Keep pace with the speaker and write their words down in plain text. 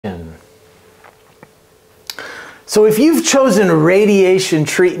So if you've chosen radiation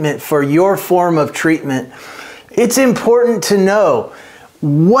treatment for your form of treatment, it's important to know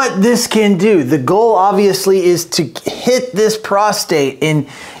what this can do. The goal obviously is to hit this prostate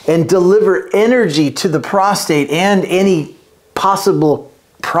and deliver energy to the prostate and any possible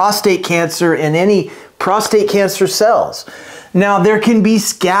prostate cancer and any prostate cancer cells. Now there can be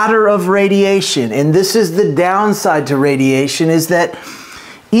scatter of radiation, and this is the downside to radiation, is that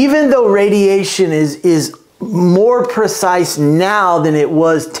even though radiation is more precise now than it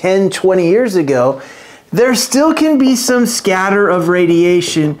was 10, 20 years ago, there still can be some scatter of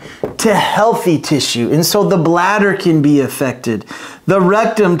radiation to healthy tissue. And so the bladder can be affected, the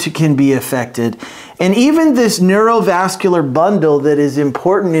rectum can be affected, and even this neurovascular bundle that is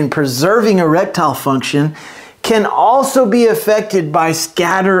important in preserving erectile function can also be affected by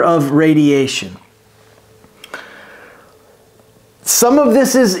scatter of radiation. Some of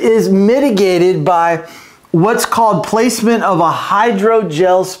this is mitigated by what's called placement of a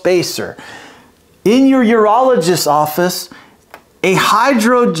hydrogel spacer. In your urologist's office, a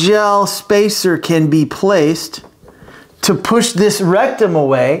hydrogel spacer can be placed to push this rectum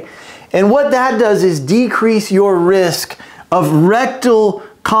away. And what that does is decrease your risk of rectal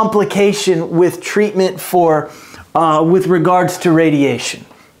complication with treatment for, with regards to radiation.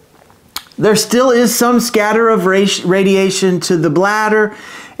 There still is some scatter of radiation to the bladder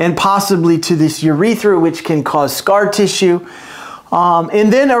and possibly to this urethra, which can cause scar tissue.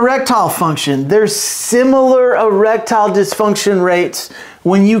 And then erectile function. There's similar erectile dysfunction rates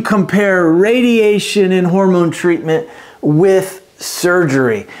when you compare radiation and hormone treatment with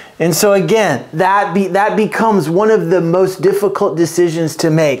surgery. And so again, that becomes one of the most difficult decisions to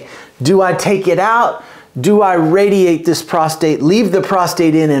make. Do I take it out? Do I radiate this prostate, leave the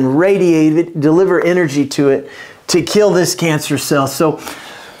prostate in and radiate it, deliver energy to it to kill this cancer cell? So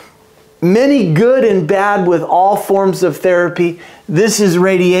many good and bad with all forms of therapy. This is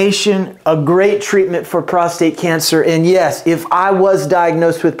radiation, a great treatment for prostate cancer. And yes, if I was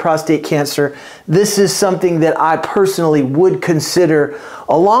diagnosed with prostate cancer, this is something that I personally would consider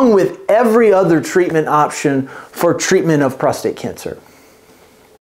along with every other treatment option for treatment of prostate cancer.